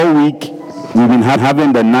week, we've been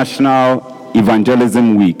having the National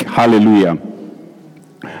Evangelism Week. Hallelujah.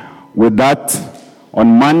 With that, on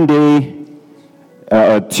Monday,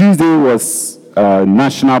 Tuesday was a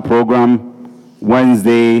national program.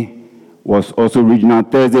 Wednesday was also regional.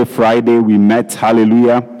 Thursday, Friday, we met.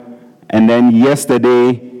 Hallelujah. And then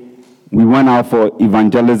yesterday, we went out for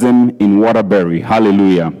evangelism in Waterbury.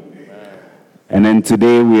 Hallelujah. Amen. And then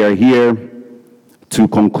today, we are here to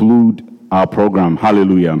conclude our program.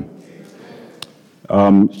 Hallelujah.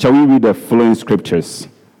 Shall we read the following scriptures?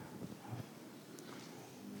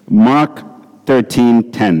 Mark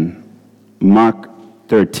 13:10. Mark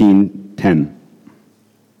 13:10.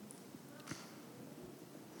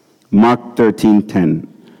 Mark 13:10.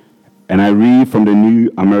 And I read from the New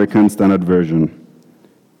American Standard Version.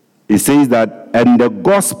 It says that, and the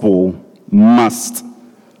gospel must,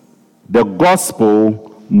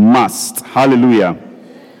 hallelujah.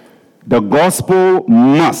 The gospel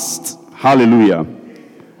must, hallelujah.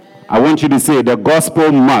 I want you to say, the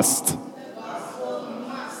gospel must.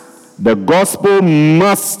 The gospel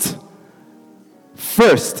must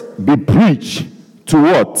first be preached to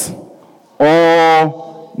what?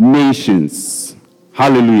 All nations.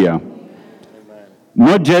 Hallelujah. Amen.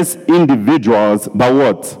 Not just individuals, but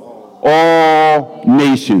what? All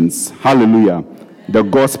nations. Hallelujah. The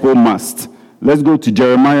gospel must. Let's go to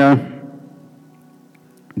Jeremiah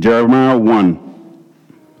 1,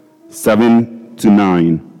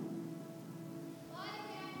 7-9.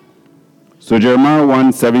 So Jeremiah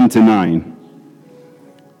 1, 7-9.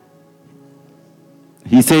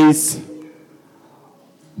 He says,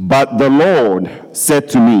 but the Lord said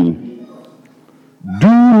to me, do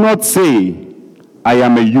not say, I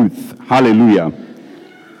am a youth. Hallelujah.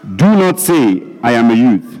 Do not say, I am a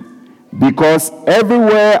youth, because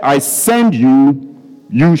everywhere I send you,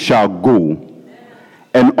 you shall go.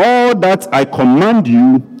 And all that I command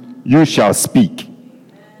you, you shall speak.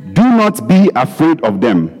 Do not be afraid of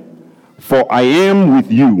them, for I am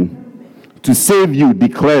with you to save you,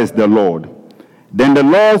 declares the Lord. Then the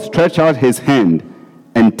Lord stretched out his hand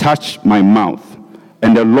and touched my mouth.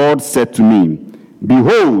 And the Lord said to me,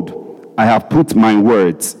 behold, I have put my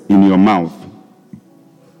words in your mouth.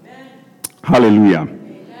 Amen. Hallelujah.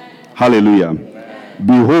 Amen. Hallelujah. Amen.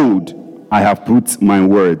 Behold, I have put my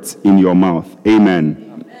words in your mouth. Amen.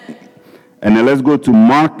 Amen. And then let's go to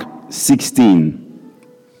Mark 16.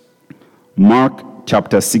 Mark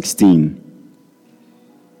chapter 16.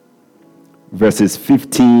 Verses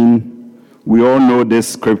 15. We all know this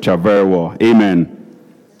scripture very well. Amen.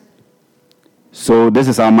 So this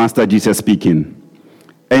is our Master Jesus speaking.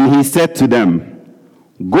 And he said to them,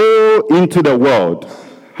 go into the world,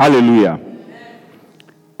 hallelujah,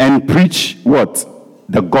 and preach what?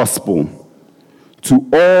 The gospel to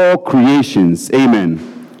all creations, amen.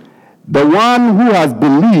 The one who has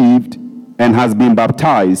believed and has been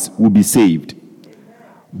baptized will be saved,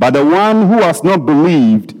 but the one who has not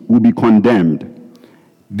believed will be condemned.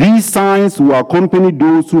 These signs will accompany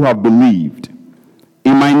those who have believed.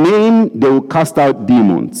 In my name they will cast out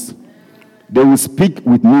demons. They will speak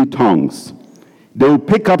with new tongues. They will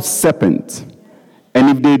pick up serpents. And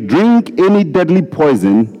if they drink any deadly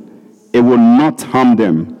poison, it will not harm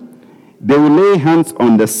them. They will lay hands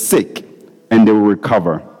on the sick, and they will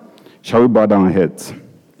recover. Shall we bow down our heads?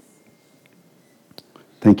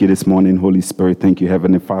 Thank you this morning, Holy Spirit. Thank you,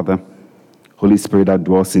 Heavenly Father. Holy Spirit that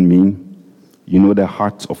dwells in me, you know the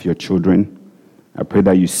hearts of your children. I pray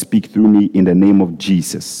that you speak through me in the name of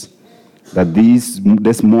Jesus. That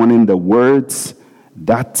this morning, the words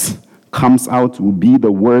that comes out will be the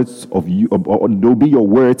words of you, or they'll be your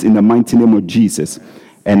words in the mighty name of Jesus,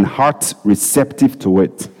 and heart receptive to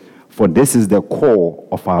it. For this is the core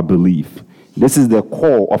of our belief. This is the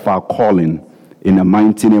core of our calling in the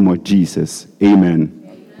mighty name of Jesus. Amen.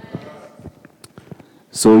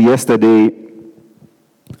 So yesterday,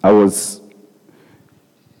 I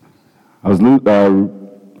usually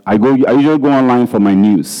go online for my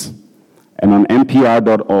news. And on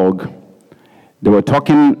npr.org,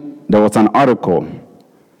 there was an article.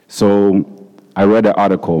 So I read the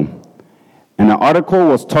article. And the article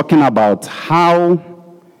was talking about how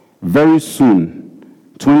very soon,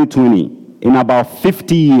 2020, in about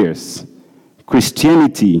 50 years,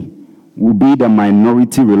 Christianity will be the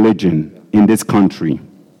minority religion in this country.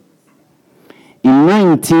 In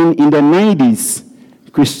the 90s,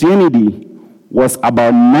 Christianity was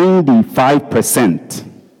about 95%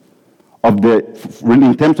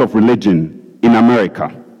 in terms of religion in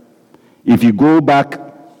America. If you go back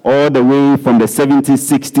all the way from the 70s,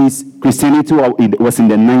 60s, Christianity was in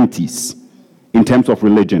the 90s in terms of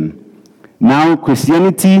religion. Now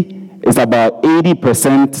Christianity is about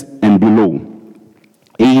 80% and below.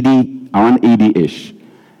 around 80-ish.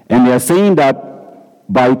 And they are saying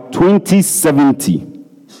that by 2070,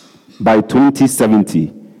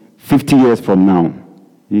 50 years from now,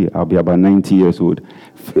 I'll be about 90 years old.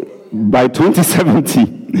 By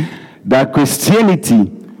 2070, that Christianity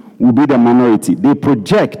will be the minority. They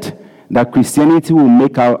project that Christianity will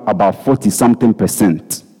make out about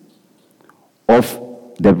 40-something% of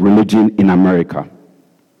the religion in America.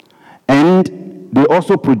 And they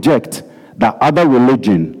also project that other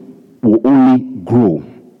religion will only grow.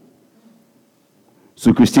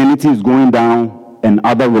 So Christianity is going down and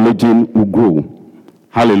other religion will grow.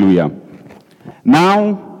 Hallelujah.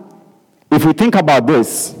 Now, if we think about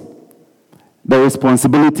this, the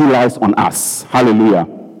responsibility lies on us. Hallelujah.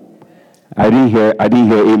 I didn't hear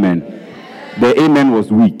amen. The amen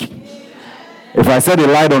was weak. If I said it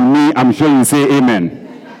lied on me, I'm sure you say amen.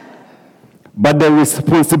 But the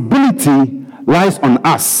responsibility lies on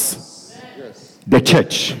us, the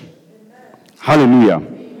church. Hallelujah.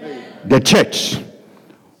 The church.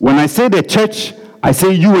 When I say the church, I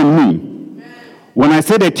say you and me. When I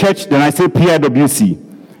say the church, then I say PIWC.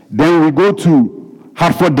 Then we go to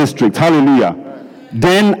Hartford District. Hallelujah.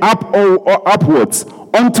 Then upwards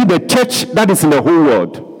onto the church that is in the whole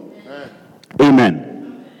world.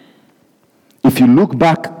 Amen. If you look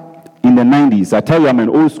back in the 90s, I tell you I'm an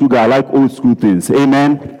old school guy. I like old school things.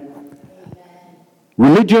 Amen.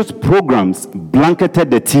 Religious programs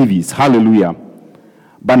blanketed the TVs. Hallelujah.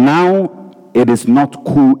 But now it is not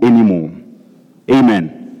cool anymore.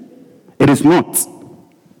 Amen. It is not.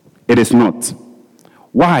 It is not.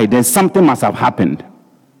 Why? There's something must have happened.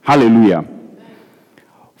 Hallelujah.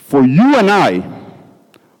 For you and I,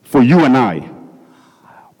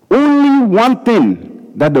 only one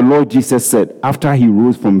thing that the Lord Jesus said after he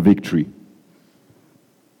rose from victory.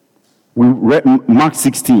 We read Mark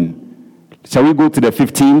 16. Shall we go to the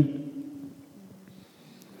 15?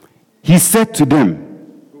 He said to them,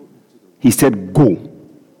 he said, go.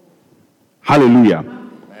 Hallelujah.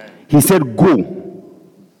 He said, go.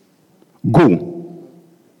 Go.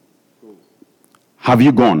 Have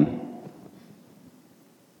you gone?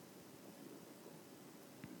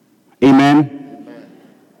 Amen.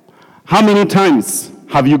 How many times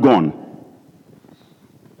have you gone?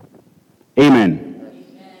 Amen.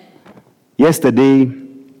 Yesterday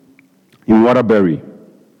in Waterbury,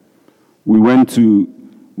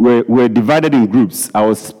 we're divided in groups. I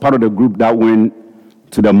was part of the group that went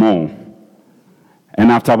to the mall.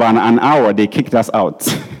 And after about an hour, they kicked us out.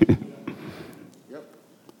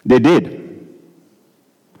 They did.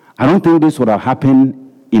 I don't think this would have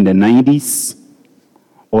happened in the 90s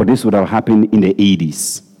or this would have happened in the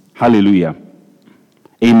 80s. Hallelujah.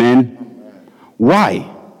 Amen. Why?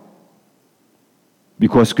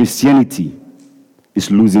 Because Christianity is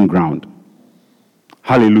losing ground.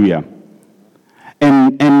 Hallelujah.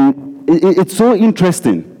 And it's so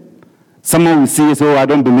interesting. Someone will say, oh, I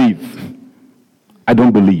don't believe. I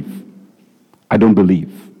don't believe. I don't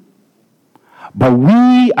believe. But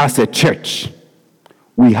we as a church,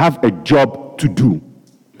 we have a job to do.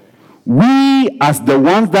 We as the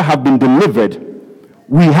ones that have been delivered,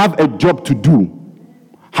 we have a job to do.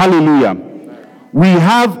 Hallelujah. We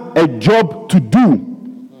have a job to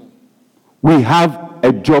do. We have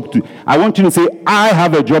a job to. I want you to say, I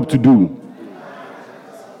have a job to do.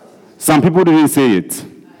 Some people didn't say it.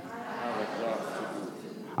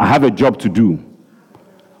 I have a job to do.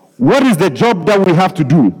 What is the job that we have to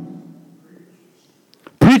do?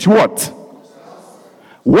 Preach what?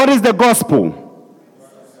 What is the gospel?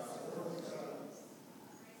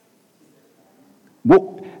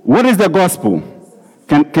 What is the gospel?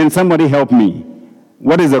 Can somebody help me?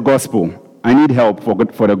 What is the gospel? I need help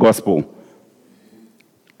for the gospel.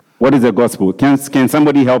 What is the gospel? Can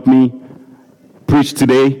somebody help me preach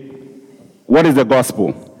today? What is the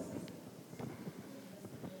gospel?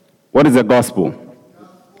 What is the gospel?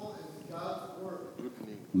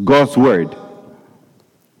 God's word.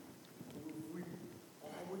 We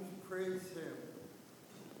praise him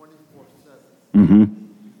 24/7. Mm-hmm.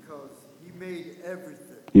 Because he made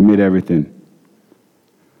everything. He made everything.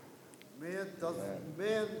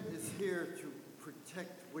 Man is here to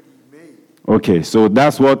protect what he made. Okay, so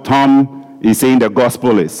that's what Tom is saying the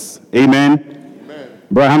gospel is. Amen? Amen.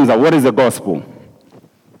 Brother Hamza, what is the gospel?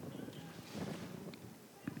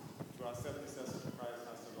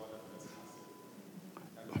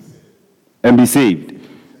 And be saved.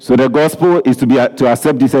 So the gospel is to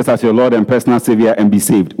accept Jesus as your Lord and personal Savior and be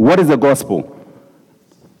saved. What is the gospel?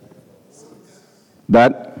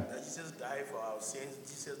 That Jesus died for our sins.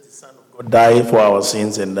 Jesus, the Son of God, died for our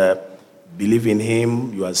sins, and believe in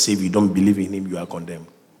him, you are saved. You don't believe in him, you are condemned.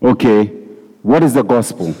 Okay. What is the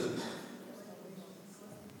gospel?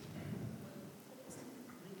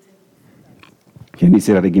 Can you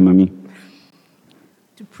say that again, Mommy?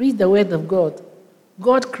 To preach the word of God.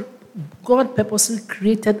 God purposely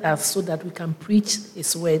created us so that we can preach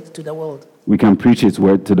His word to the world. We can preach His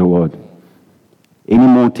word to the world. Any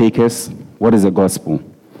more takers? What is the gospel?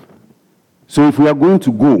 So if we are going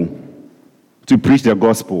to go to preach the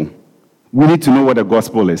gospel, we need to know what the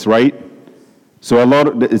gospel is, right? So a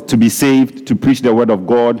lot is to be saved, to preach the word of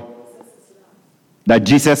God, that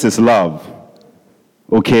Jesus is love.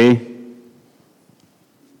 Okay?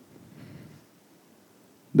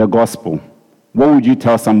 The gospel. What would you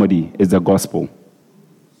tell somebody is the gospel?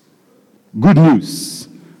 Good news.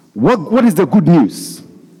 What is the good news?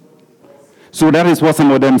 So that is what some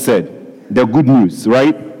of them said. The good news,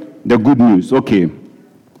 right? The good news. Okay.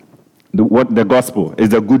 The gospel is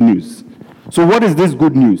the good news. So what is this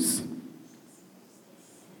good news?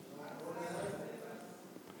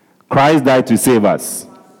 Christ died to save us.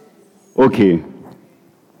 Okay.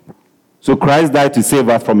 So Christ died to save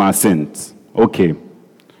us from our sins. Okay.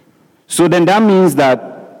 So then that means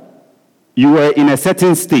that you were in a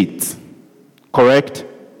certain state, correct?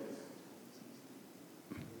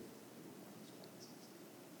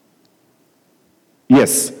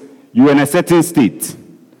 Yes, you were in a certain state.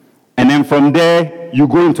 And then from there, you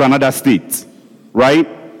go into another state, right?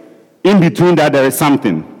 In between that, there is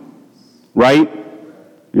something, right?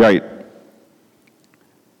 Right.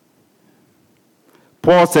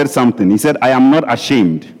 Paul said something. He said, I am not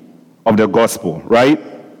ashamed of the gospel, right?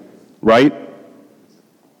 Right?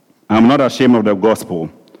 I'm not ashamed of the gospel.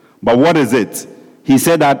 But what is it? He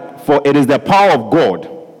said that for it is the power of God.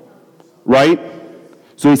 Right?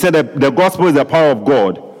 So he said that the gospel is the power of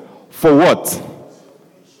God. For what?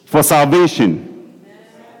 For salvation.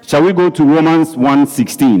 Shall we go to Romans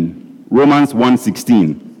 1:16? Romans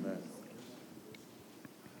 1:16.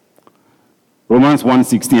 Romans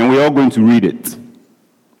 1:16. And we're all going to read it.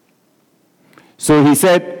 So he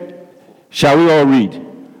said, shall we all read?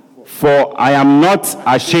 For I am not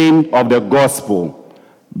ashamed of the gospel,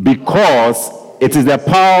 because it is the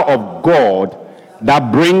power of God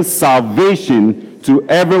that brings salvation to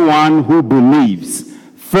everyone who believes,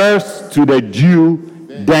 first to the Jew,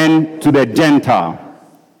 then to the Gentile.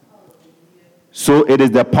 So it is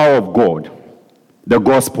the power of God, the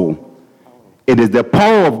gospel. It is the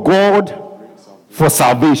power of God for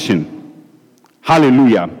salvation.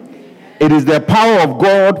 Hallelujah. It is the power of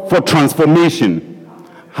God for transformation.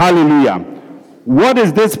 Hallelujah. What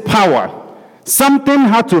is this power? Something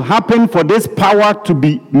had to happen for this power to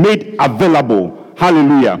be made available.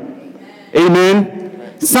 Hallelujah.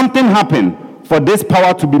 Amen. Something happened for this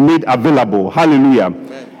power to be made available. Hallelujah.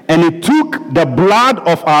 And it took the blood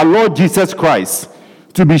of our Lord Jesus Christ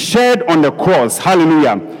to be shed on the cross.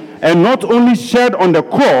 Hallelujah. And not only shed on the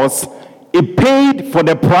cross, it paid for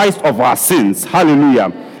the price of our sins.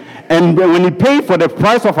 Hallelujah. And when he paid for the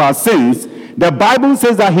price of our sins, the Bible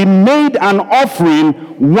says that he made an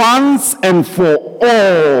offering once and for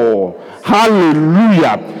all.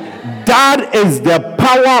 Hallelujah. That is the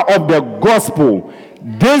power of the gospel.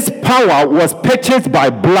 This power was purchased by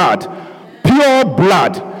blood, pure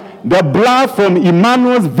blood, the blood from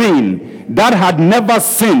Emmanuel's vein that had never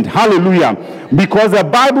sinned. Hallelujah. Because the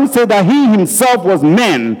Bible said that he himself was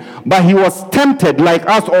man, but he was tempted like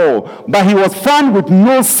us all, but he was found with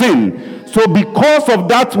no sin. So because of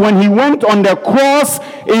that, when he went on the cross,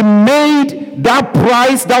 it made that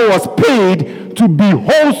price that was paid to be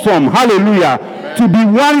wholesome. Hallelujah. Amen. To be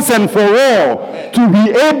once and for all. Amen. To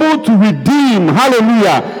be able to redeem.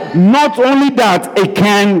 Hallelujah. Amen. Not only that, it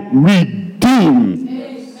can redeem.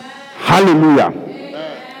 Amen. Hallelujah.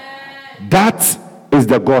 Amen. That is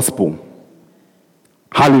the gospel.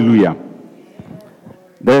 Hallelujah.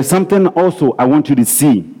 There is something also I want you to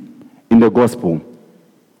see in the gospel.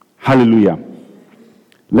 Hallelujah.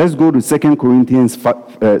 Let's go to 2 Corinthians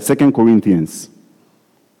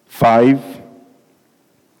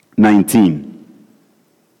 5:19.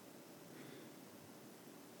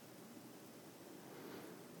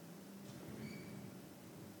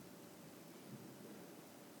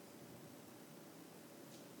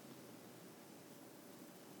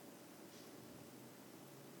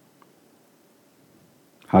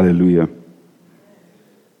 Hallelujah.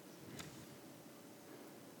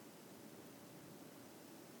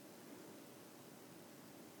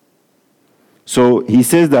 So he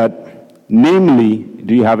says that, namely,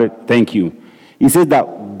 do you have it? Thank you. He says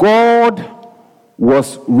that God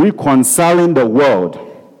was reconciling the world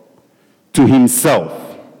to himself.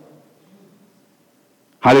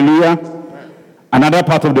 Hallelujah. Another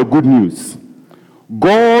part of the good news.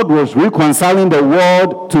 God was reconciling the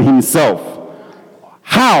world to himself.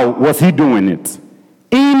 How was he doing it?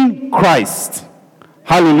 In Christ.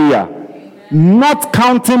 Hallelujah. not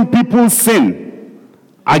counting people's sin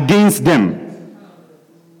against them.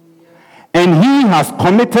 And he has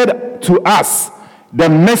committed to us the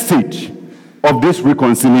message of this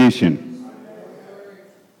reconciliation.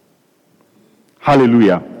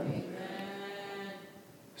 Hallelujah.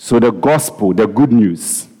 So the gospel, the good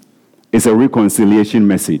news, is a reconciliation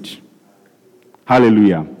message.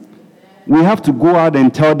 Hallelujah. We have to go out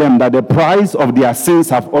and tell them that the price of their sins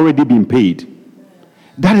have already been paid.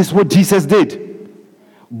 That is what Jesus did.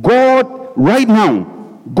 God, right now,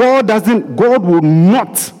 God will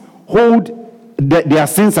not hold their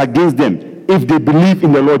sins against them if they believe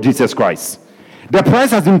in the Lord Jesus Christ. The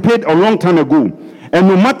price has been paid a long time ago. And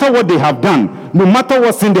no matter what they have done, no matter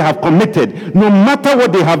what sin they have committed, no matter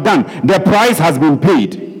what they have done, the price has been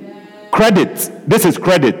paid. Credit. This is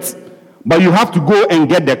credit. But you have to go and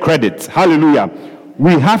get the credit. Hallelujah.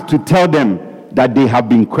 We have to tell them that they have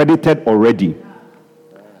been credited already.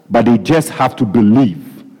 But they just have to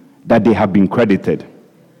believe that they have been credited.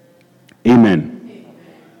 Amen.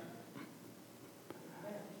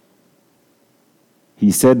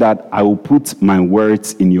 He said that I will put my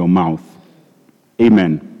words in your mouth.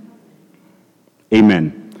 Amen.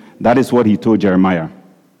 Amen. That is what he told Jeremiah.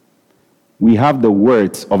 We have the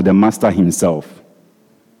words of the Master himself.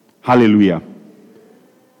 Hallelujah.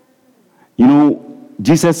 You know,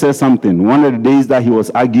 Jesus said something. One of the days that he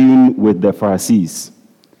was arguing with the Pharisees,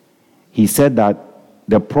 he said that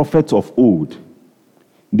the prophets of old,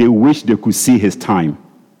 they wish they could see his time.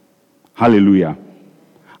 Hallelujah.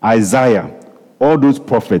 Isaiah, all those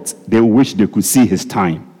prophets, they wish they could see his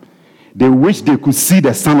time. They wish they could see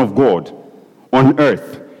the Son of God on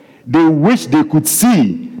earth. They wish they could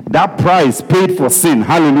see that price paid for sin.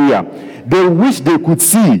 Hallelujah. They wish they could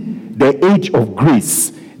see the age of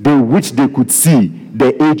grace. They wish they could see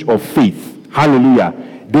the age of faith. Hallelujah.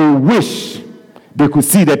 They wish they could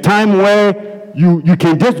see the time where you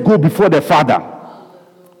can just go before the Father.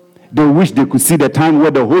 They wish they could see the time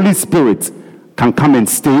where the Holy Spirit can come and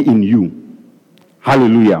stay in you.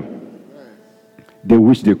 Hallelujah. They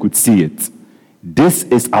wish they could see it. This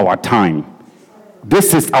is our time.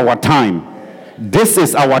 This is our time. This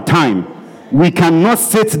is our time. We cannot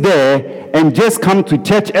sit there and just come to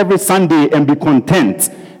church every Sunday and be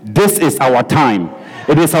content. This is our time.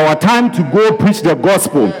 It is our time to go preach the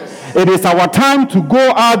gospel. It is our time to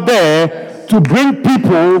go out there to bring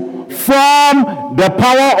people from the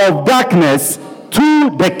power of darkness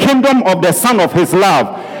to the kingdom of the Son of his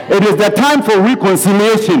love. It is the time for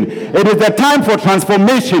reconciliation. It is the time for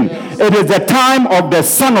transformation. It is the time of the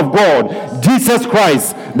Son of God, Jesus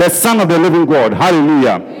Christ, the Son of the living God.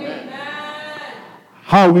 Hallelujah. Amen.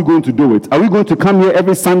 How are we going to do it? Are we going to come here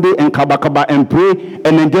every Sunday and kaba and pray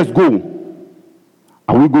and then just go?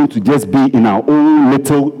 Are we going to just be in our own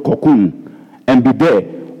little cocoon and be there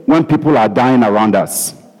when people are dying around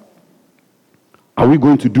us? Are we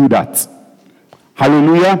going to do that?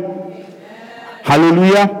 Hallelujah. Amen.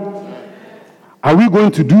 Hallelujah. Are we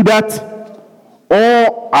going to do that?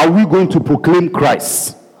 Or are we going to proclaim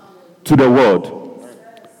Christ to the world?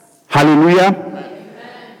 Hallelujah.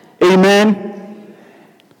 Amen.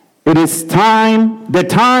 It is time, the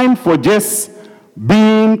time for just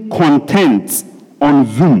being content on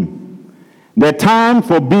Zoom. The time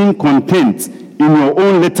for being content in your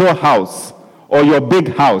own little house or your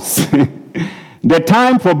big house. The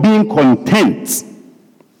time for being content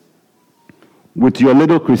with your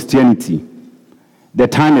little Christianity. The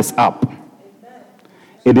time is up.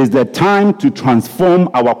 It is the time to transform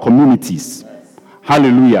our communities.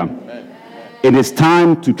 Hallelujah. It is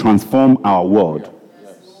time to transform our world.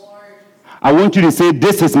 I want you to say,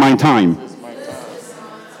 this is my time.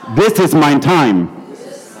 This is my time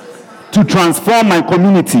to transform my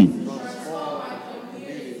community.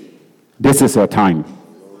 This is your time.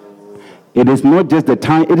 It is not just the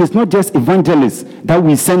time, it is not just evangelists that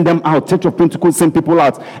we send them out, Church of Pentecost send people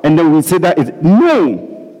out, and then we say that it's no.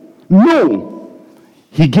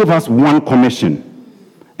 He gave us one commission,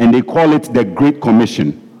 and they call it the Great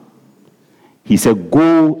Commission. He said,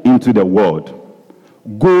 go into the world.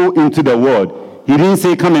 Go into the world. He didn't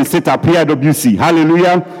say, come and sit at PIWC.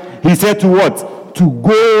 Hallelujah. He said to what? To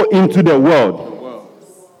go into the world.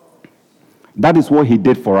 That is what he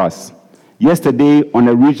did for us. Yesterday on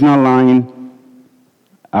a regional line,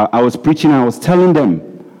 I was preaching and I was telling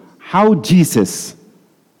them how Jesus,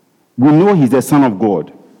 we know he's the Son of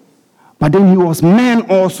God, but then he was man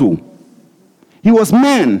also. He was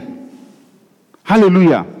man.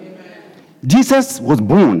 Hallelujah. Amen. Jesus was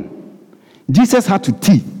born. Jesus had to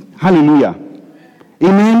teeth. Hallelujah.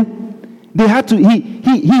 Amen. They had to,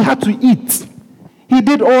 he had to eat. He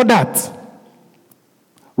did all that.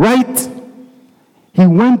 Right? He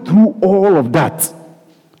went through all of that.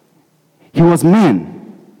 He was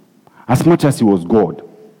man as much as he was God.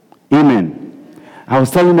 Amen. I was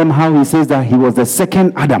telling them how he says that he was the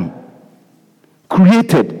second Adam.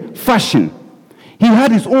 Created, fashioned. He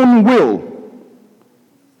had his own will.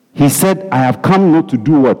 He said, I have come not to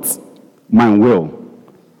do what? My will,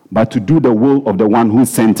 but to do the will of the one who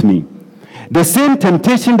sent me. The same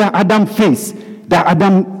temptation that Adam faced, that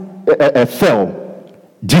Adam fell,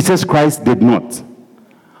 Jesus Christ did not.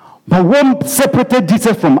 But what separated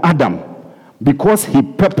Jesus from Adam? Because he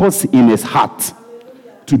purposed in his heart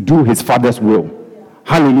to do his Father's will.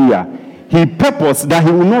 Hallelujah. He purposed that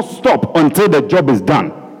he will not stop until the job is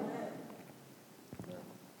done.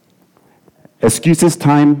 Excuses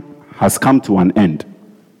time has come to an end.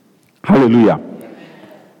 Hallelujah.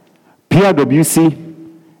 PRWC,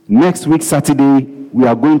 next week Saturday, we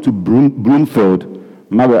are going to Bloomfield.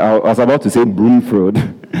 I was about to say Broomfield.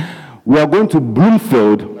 We are going to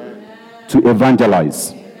Bloomfield to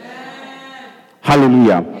evangelize.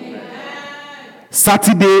 Hallelujah.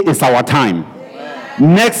 Saturday is our time.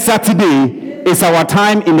 Next Saturday is our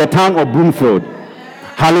time in the town of Bloomfield.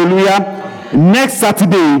 Hallelujah. Next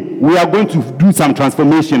Saturday, we are going to do some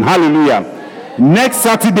transformation. Hallelujah. Next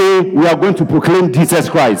Saturday, we are going to proclaim Jesus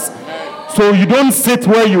Christ. So you don't sit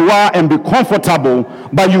where you are and be comfortable,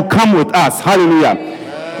 but you come with us. Hallelujah.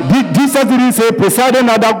 Jesus didn't say, Poseidon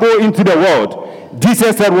and I go into the world.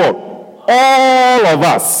 Jesus said what? All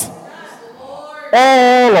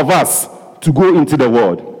of us to go into the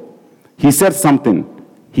world. He said something.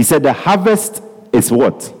 He said the harvest is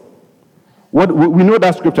what? What we know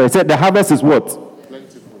that scripture. He said the harvest is what?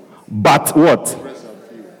 Plentiful. But what?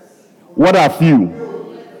 What are few?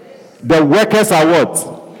 The workers are what?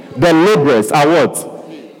 The laborers are what?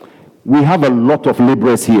 We have a lot of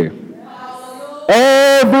laborers here.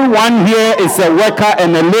 Everyone here is a worker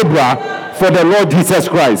and a laborer for the Lord Jesus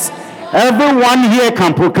Christ. Everyone here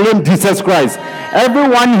can proclaim Jesus Christ.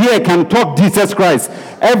 Everyone here can talk Jesus Christ.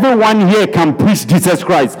 Everyone here can preach Jesus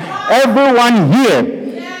Christ. Everyone here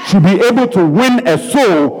should be able to win a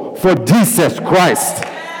soul for Jesus Christ.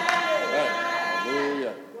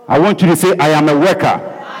 I want you to say, I am a worker.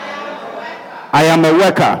 I am a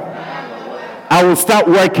worker. I will start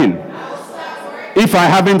working if I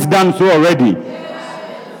haven't done so already.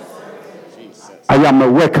 I am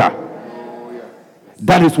a worker.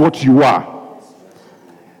 That is what you are.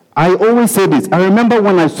 I always say this. I remember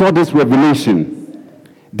when I saw this revelation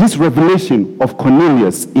of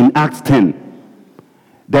Cornelius in Acts 10.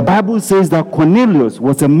 The Bible says that Cornelius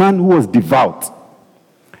was a man who was devout.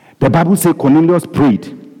 The Bible says Cornelius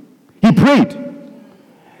prayed. He prayed.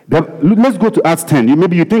 Let's go to Acts 10.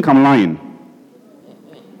 Maybe you think I'm lying.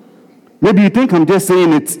 Maybe you think I'm just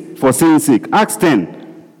saying it for saying sake. Acts 10.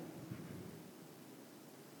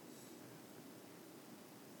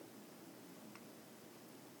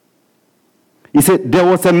 He said, there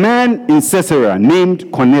was a man in Caesarea named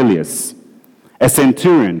Cornelius, a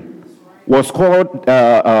centurion, was called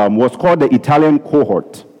the Italian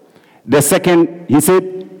cohort. The second, he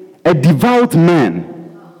said, a devout man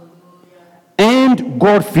and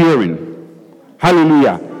God-fearing.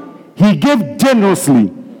 Hallelujah. He gave generously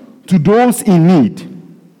to those in need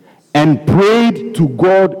and prayed to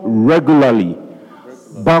God regularly.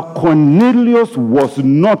 But Cornelius was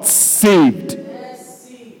not saved.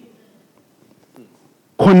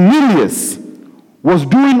 Cornelius was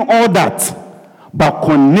doing all that, but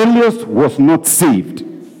Cornelius was not saved.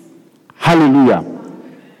 Hallelujah.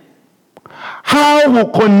 How will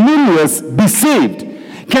Cornelius be saved?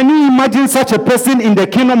 Can you imagine such a person in the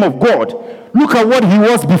kingdom of God? Look at what he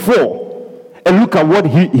was before, and look at what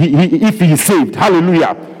if he is saved.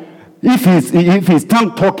 Hallelujah. If he's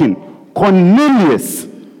tongue talking, Cornelius,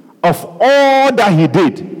 of all that he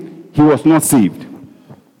did, he was not saved.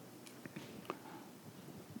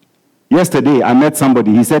 Yesterday, I met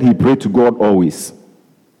somebody. He said he prayed to God always.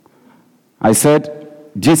 I said,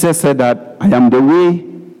 Jesus said that I am the way,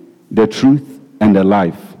 the truth, and the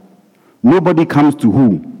life. Nobody comes to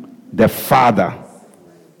who? The Father.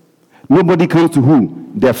 Nobody comes to who?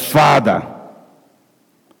 The Father.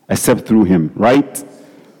 Except through him, right?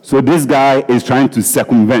 So this guy is trying to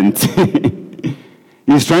circumvent.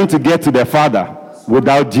 He's trying to get to the Father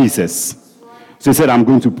without Jesus. So he said, I'm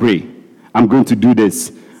going to pray. I'm going to do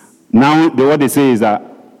this. Now, what they say is that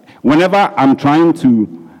whenever I try to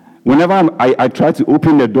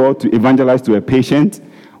open the door to evangelize to a patient,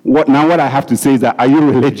 what I have to say is that, are you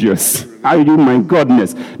religious? Are you, my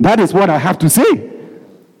goodness? That is what I have to say.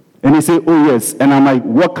 And they say, oh yes. And I'm like,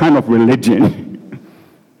 what kind of religion?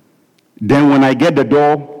 Then when I get the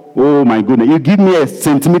door, oh my goodness, you give me a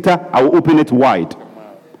centimeter, I will open it wide.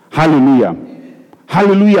 Hallelujah.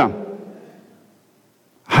 Hallelujah.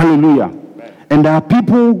 Hallelujah. And there are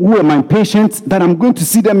people who are my patients that I'm going to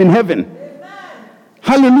see them in heaven.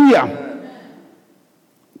 Hallelujah.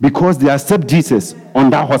 Because they accept Jesus on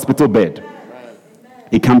that hospital bed.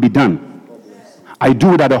 It can be done. I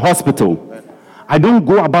do it at the hospital. I don't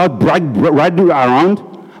go about riding around,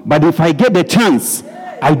 but if I get the chance,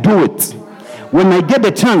 I do it. When I get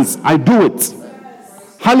the chance, I do it.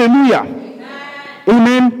 Hallelujah.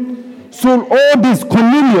 Amen. So all this,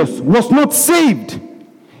 Cornelius was not saved.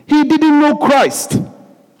 He didn't know Christ.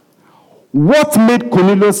 What made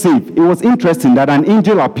Cornelius saved? It was interesting that an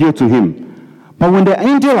angel appeared to him. But when the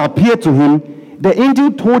angel appeared to him, the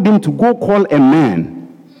angel told him to go call a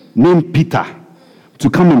man named Peter to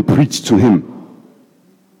come and preach to him.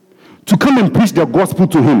 To come and preach the gospel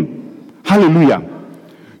to him. Hallelujah.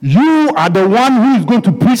 You are the one who is going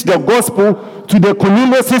to preach the gospel to the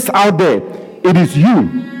Corneliuses out there. It is you.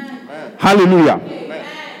 Amen. Hallelujah. Amen.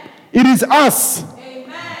 It is us.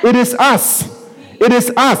 Amen. It is us. It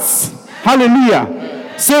is us. Hallelujah.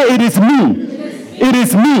 Amen. Say, it is me. It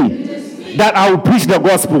is me that I will preach the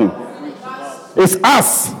gospel. It's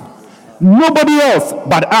us. Nobody else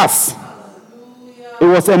but us. It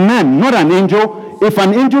was a man, not an angel. If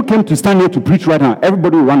an angel came to stand here to preach right now,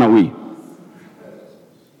 everybody will run away.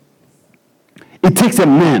 It takes a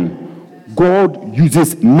man. God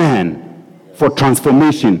uses man for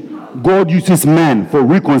transformation. God uses man for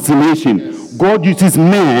reconciliation. God uses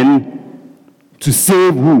man to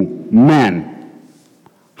save who? Man.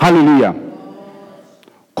 Hallelujah.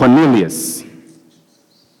 Cornelius.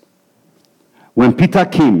 When Peter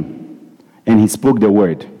came and he spoke the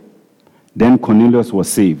word, then Cornelius was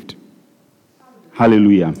saved.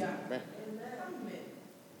 Hallelujah.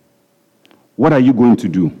 What are you going to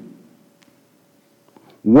do?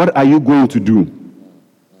 What are you going to do?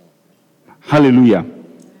 Hallelujah.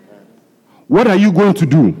 What are you going to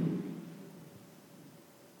do?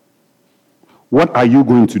 What are you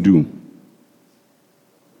going to do?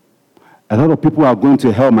 A lot of people are going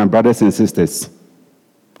to hell, my brothers and sisters.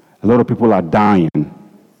 A lot of people are dying.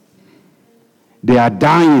 They are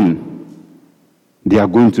dying. They are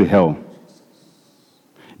going to hell.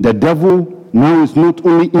 The devil now is not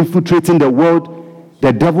only infiltrating the world,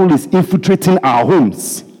 the devil is infiltrating our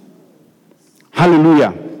homes.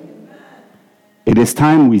 Hallelujah. It is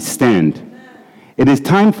time we stand. It is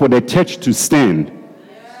time for the church to stand.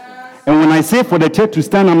 And when I say for the church to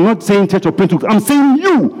stand, I'm not saying Church of Pentecost. I'm saying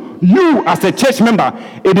you as a church member.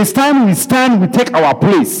 It is time we stand, we take our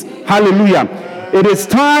place. Hallelujah. It is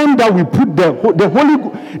time that we put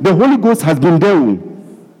the Holy Ghost has been there.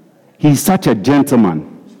 He's such a gentleman.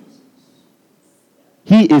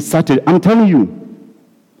 He is such a, I'm telling you,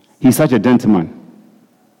 he's such a gentleman.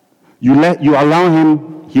 You allow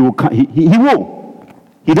him, he will. He will.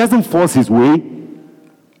 He doesn't force his way.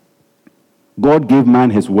 God gave man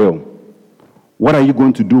his will. What are you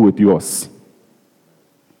going to do with yours?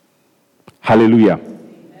 Hallelujah.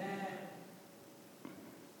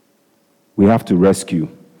 We have to rescue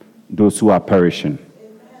those who are perishing.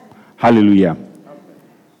 Hallelujah.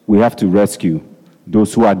 We have to rescue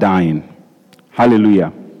those who are dying.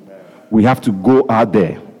 Hallelujah. We have to go out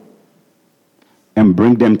there and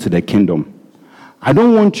bring them to the kingdom. I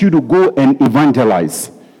don't want you to go and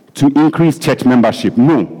evangelize to increase church membership.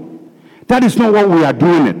 No. That is not what we are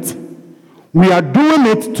doing it. We are doing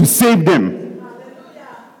it to save them.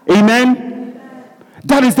 Amen?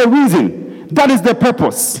 That is the reason. That is the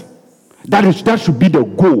purpose. That should be the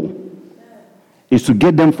goal. Is to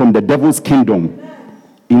get them from the devil's kingdom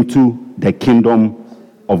into the kingdom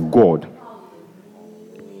of God.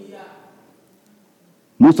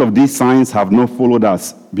 Most of these signs have not followed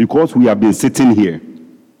us because we have been sitting here.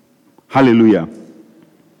 Hallelujah.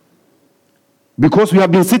 Because we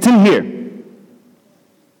have been sitting here.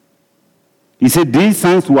 He said these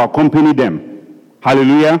signs will accompany them.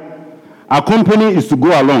 Hallelujah. Accompany is to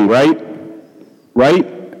go along, right? Right?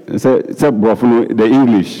 It's the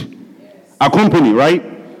English. Accompany, right?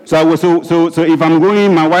 So if I'm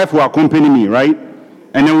going, my wife will accompany me, right?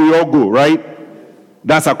 And then we all go, right?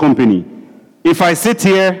 That's accompany. If I sit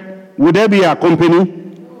here, would there be a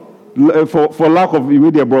company? For lack of,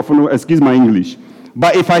 excuse my English.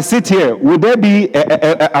 But if I sit here, would there be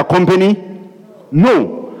a company?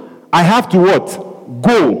 No. I have to what?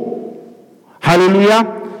 Go.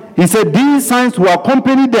 Hallelujah. He said these signs will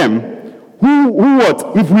accompany them. Who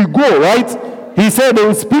what? If we go, right? He said they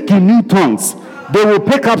will speak in new tongues. They will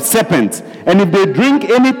pick up serpents. And if they drink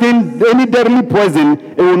anything, any deadly poison,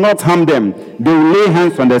 it will not harm them. They will lay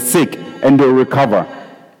hands on the sick and they will recover.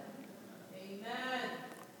 Amen.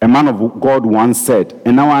 A man of God once said,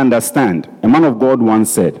 and now I understand, a man of God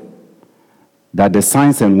once said, that the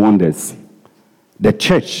signs and wonders, the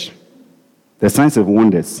church, the signs and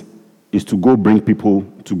wonders, is to go bring people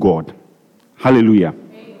to God. Hallelujah.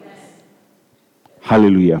 Amen.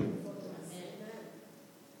 Hallelujah.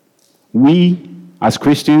 We, as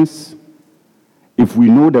Christians, if we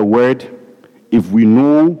know the word, if we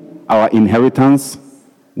know our inheritance,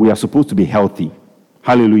 we are supposed to be healthy.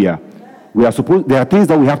 Hallelujah. There are things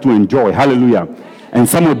that we have to enjoy. Hallelujah. And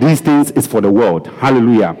some of these things is for the world.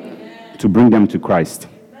 Hallelujah. To bring them to Christ.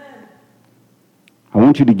 I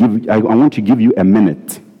want to give you a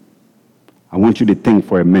minute. I want you to think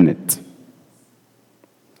for a minute.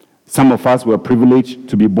 Some of us were privileged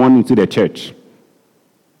to be born into the church.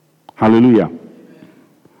 Hallelujah.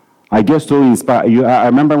 I get so inspired. I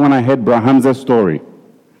remember when I heard Brother Hamza's story.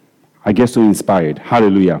 I get so inspired.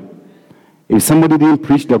 Hallelujah. If somebody didn't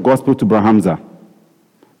preach the gospel to Brother Hamza,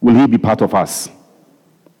 will he be part of us?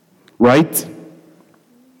 Right?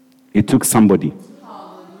 It took somebody.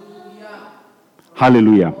 Hallelujah.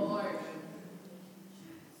 Hallelujah.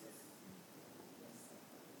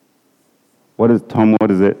 What is Tom?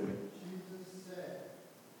 What is it?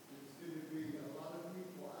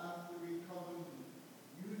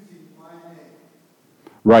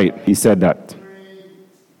 Right, he said that.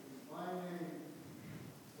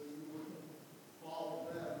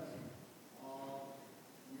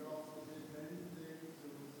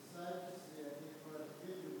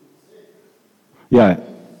 Yeah.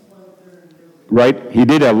 Right? He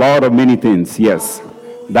did a lot of many things. Yes.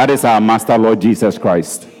 That is our Master Lord Jesus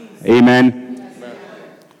Christ. Amen.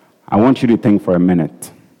 I want you to think for a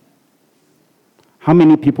minute. How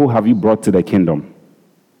many people have you brought to the kingdom?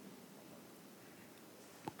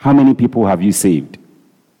 How many people have you saved?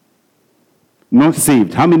 Not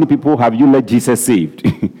saved. How many people have you let Jesus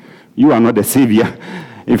saved? You are not the savior.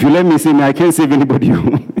 If you let me save, I can't save anybody.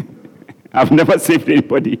 I've never saved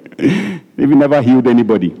anybody. Even never healed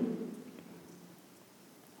anybody.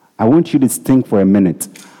 I want you to think for a minute.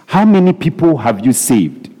 How many people have you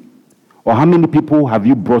saved? Or how many people have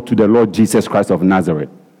you brought to the Lord Jesus Christ of Nazareth?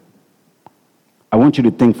 I want you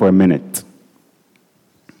to think for a minute.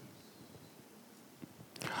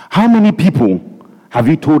 How many people have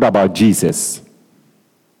you told about Jesus?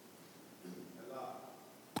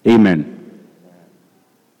 Amen.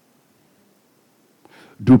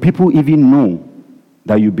 Do people even know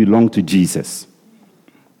that you belong to Jesus?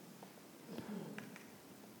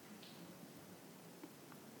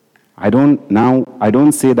 I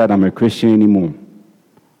don't say that I'm a Christian anymore.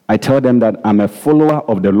 I tell them that I'm a follower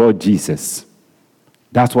of the Lord Jesus.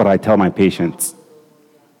 That's what I tell my patients.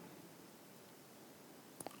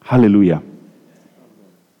 Hallelujah.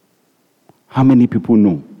 How many people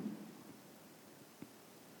know?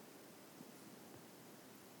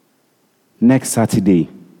 Next Saturday,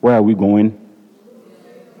 where are we going?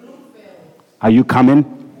 Are you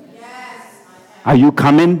coming? Yes. Are you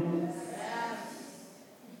coming? Yes.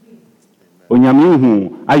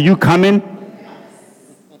 Are you coming? Yes.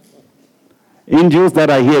 Angels that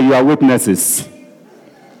are here, you are witnesses.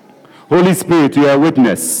 Holy Spirit, you are a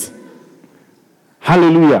witness.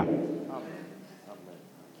 Hallelujah.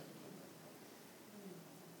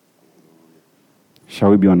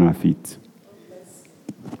 Shall we be on our feet?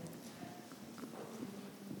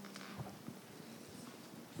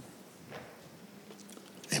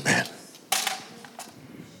 Amen.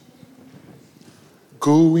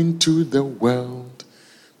 Go into the world,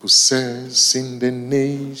 possessing the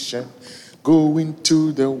nation. Go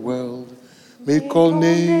into the world, make all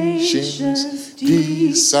nations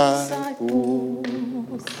disciples.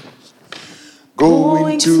 Go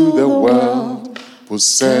into the world,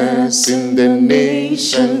 possessing the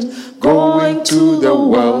nations. Go into the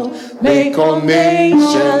world, make all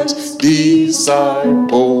nations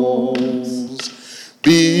disciples.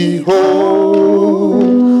 Behold,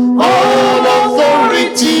 all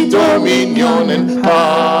authority, dominion, and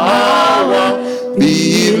power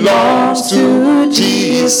belongs to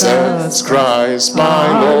Jesus Christ,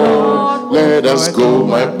 my Lord. Let us go,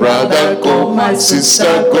 my brother, go, my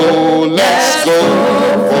sister, go. Let's go,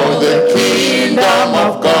 for the kingdom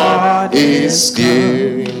of God is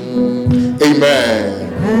near.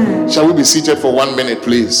 Amen. Shall we be seated for 1 minute,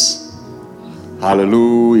 please?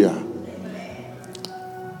 Hallelujah.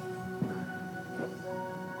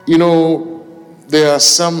 You know, there are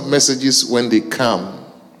some messages when they come,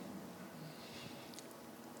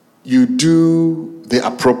 you do the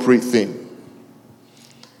appropriate thing.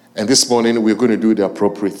 And this morning we're going to do the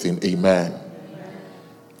appropriate thing. Amen.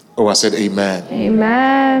 Oh, I said amen.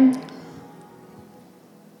 Amen.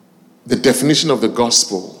 The definition of the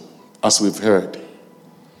gospel, as we've heard,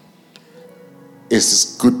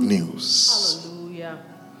 is good news. Hallelujah.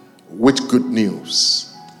 Which good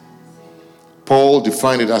news? Paul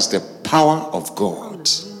defined it as the power of God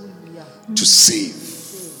to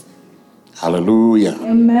save. Hallelujah.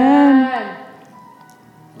 Amen.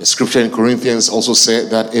 The scripture in Corinthians also said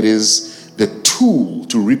that it is the tool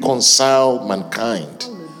to reconcile mankind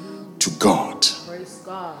to God. Praise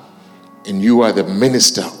God. And you are the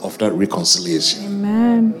minister of that reconciliation.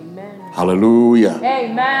 Amen. Hallelujah.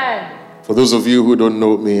 Amen. For those of you who don't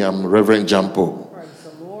know me, I'm Reverend Jampo, Praise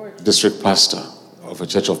the Lord. district pastor of a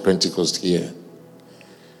church of Pentecost here.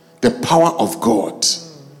 The power of God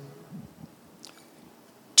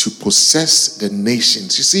to possess the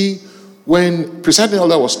nations. You see, when President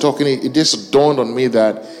Elder was talking, it just dawned on me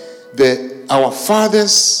that our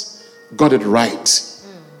fathers got it right.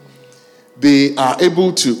 They are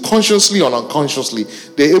able to, consciously or unconsciously,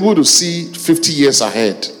 they're able to see 50 years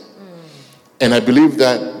ahead. And I believe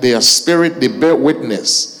that their spirit, they bear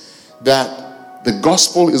witness that the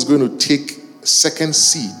gospel is going to take second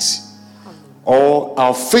seat, or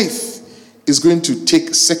our faith is going to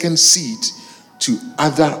take second seat to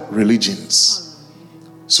other religions.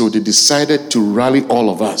 So they decided to rally all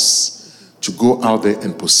of us to go out there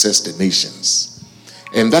and possess the nations.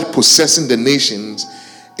 And that possessing the nations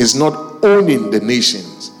is not owning the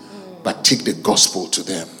nations, but take the gospel to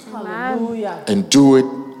them. Hallelujah. And do it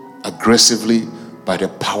aggressively by the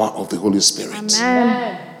power of the Holy Spirit.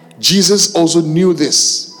 Amen. Jesus also knew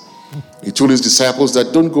this. He told his disciples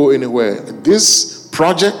that don't go anywhere. This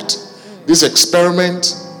project, this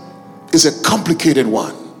experiment is a complicated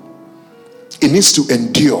one. It needs to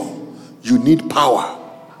endure. You need power.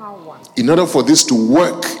 In order for this to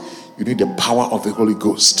work, you need the power of the Holy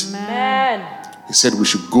Ghost. Amen. He said we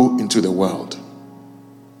should go into the world.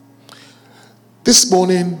 This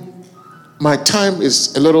morning, my time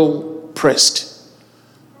is a little pressed,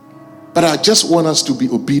 but I just want us to be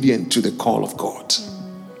obedient to the call of God.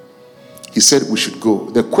 He said we should go.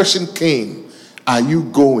 The question came, are you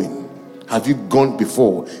going? Have you gone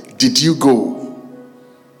before? Did you go?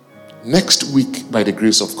 Next week, by the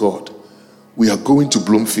grace of God, we are going to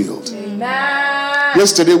Bloomfield. Amen.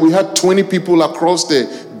 Yesterday, we had 20 people across the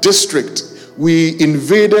district. We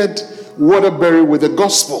invaded Waterbury with the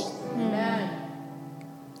gospel. Amen.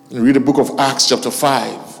 You read the book of Acts chapter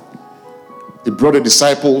 5. They brought the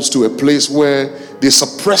disciples to a place where they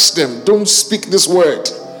suppressed them. Don't speak this word.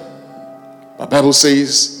 The Bible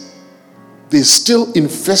says they still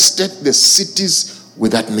infested the cities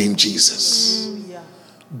with that name Jesus.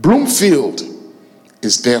 Bloomfield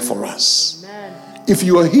is there for us. Amen. If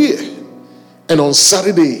you are here and on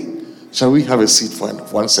Saturday, shall we have a seat for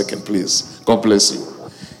 1 second, please? God bless you.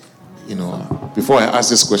 You know, before I ask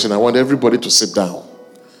this question, I want everybody to sit down.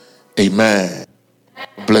 Amen.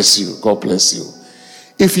 Bless you. God bless you.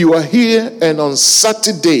 If you are here and on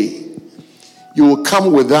Saturday, you will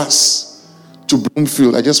come with us to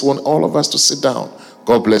Bloomfield. I just want all of us to sit down.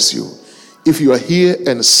 God bless you. If you are here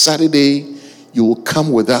and Saturday, you will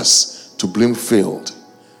come with us to Bloomfield.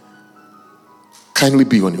 Kindly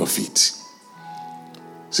be on your feet.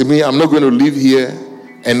 See me, I'm not going to leave here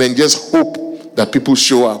and then just hope that people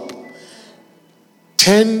show up.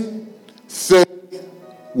 10:30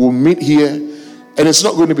 we'll meet here, and it's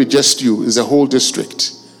not going to be just you, it's the whole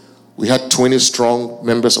district. We had 20 strong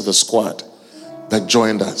members of the squad that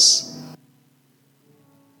joined us.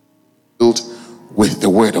 Filled with the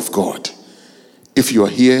word of God. If you are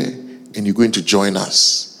here and you're going to join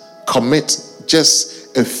us, commit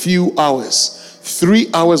just a few hours, 3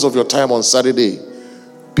 hours of your time on Saturday.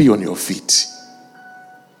 Be on your feet.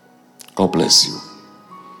 God bless you.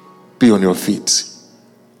 Be on your feet.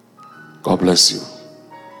 God bless you.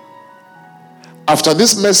 After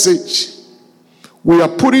this message, we are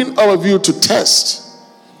putting all of you to test.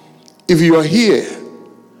 If you are here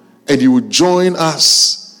and you will join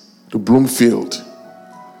us to Bloomfield,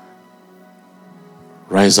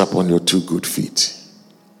 rise up on your 2 good feet.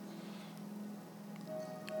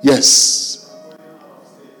 Yes.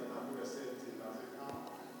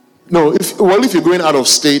 No, if you're going out of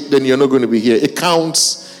state, then you're not going to be here. It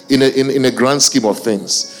counts in a grand scheme of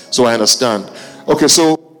things. So I understand. Okay,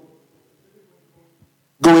 so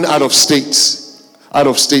going out of state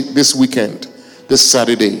this weekend, this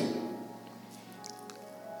Saturday.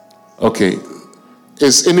 Okay.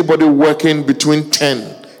 Is anybody working between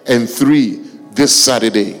 10 and 3 this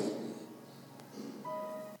Saturday?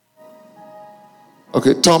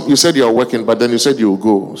 Okay, Tom, you said you're working, but then you said you'll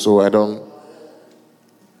go. So I don't...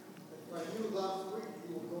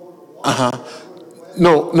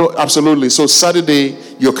 No, absolutely. So Saturday,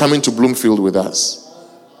 you're coming to Bloomfield with us.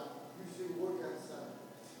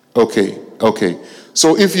 Okay.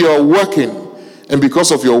 So if you're working, and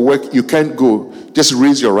because of your work, you can't go, just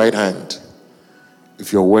raise your right hand.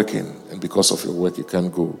 If you're working and because of your work you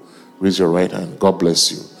can't go, raise your right hand. God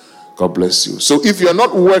bless you. God bless you. So if you're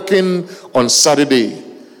not working on Saturday,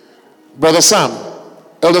 Brother Sam,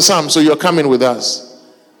 Elder Sam, so you're coming with us?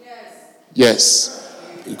 Yes.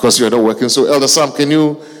 Because you're not working. So Elder Sam, can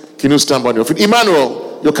you stand on your feet?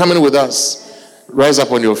 Emmanuel, you're coming with us. Rise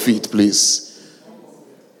up on your feet, please.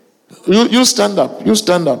 You stand up. You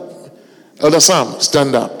stand up. Elder Sam,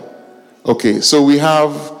 stand up. Okay, so we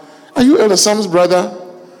have, are you Elder Sam's brother?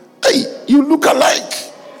 Hey, you look alike.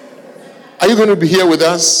 Are you going to be here with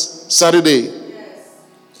us Saturday? Yes.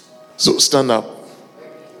 So stand up.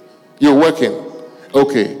 You're working.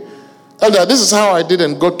 Okay. Elder, this is how I did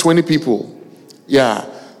and got 20 people. Yeah.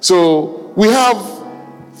 So we have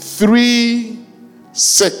 3,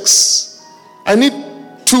 6. I need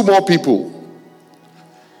 2 more people.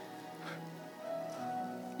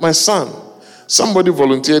 My son, somebody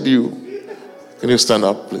volunteered you. Can you stand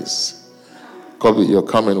up, please? Kobe, you're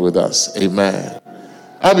coming with us. Amen.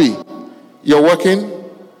 Abby, you're working?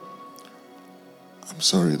 I'm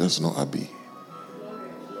sorry, that's not Abby.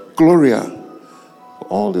 Gloria.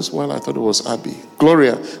 All this while I thought it was Abby.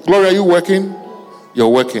 Gloria, are you working? You're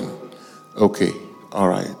working. Okay, all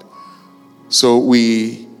right. So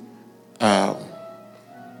we,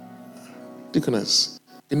 Deaconess,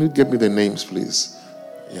 can you give me the names, please?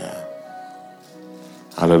 Yeah.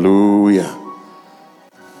 Hallelujah.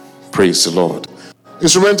 Praise the Lord.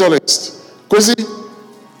 Instrumentalist, Kwesi,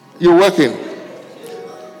 you're working.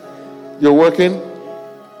 You're working?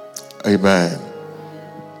 Amen.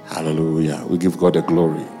 Hallelujah. We give God the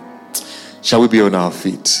glory. Shall we be on our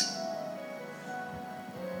feet?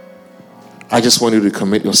 I just want you to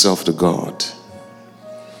commit yourself to God.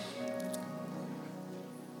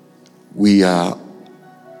 We are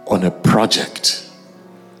on a project,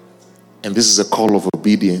 and this is a call of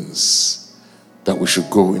obedience that we should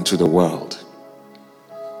go into the world.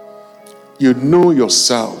 You know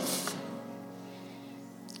yourself.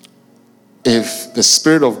 If the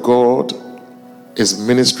Spirit of God is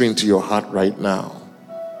ministering to your heart right now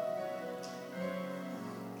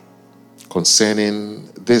concerning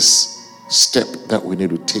this step that we need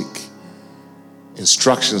to take,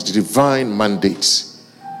 instructions, the divine mandate.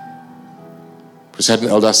 Presiding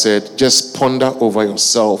Elder said, just ponder over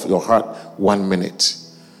yourself, your heart, 1 minute.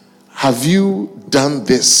 Have you done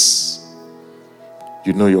this?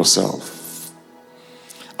 You know yourself.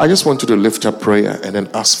 I just want you to lift up prayer and then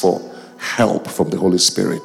ask for help from the Holy Spirit.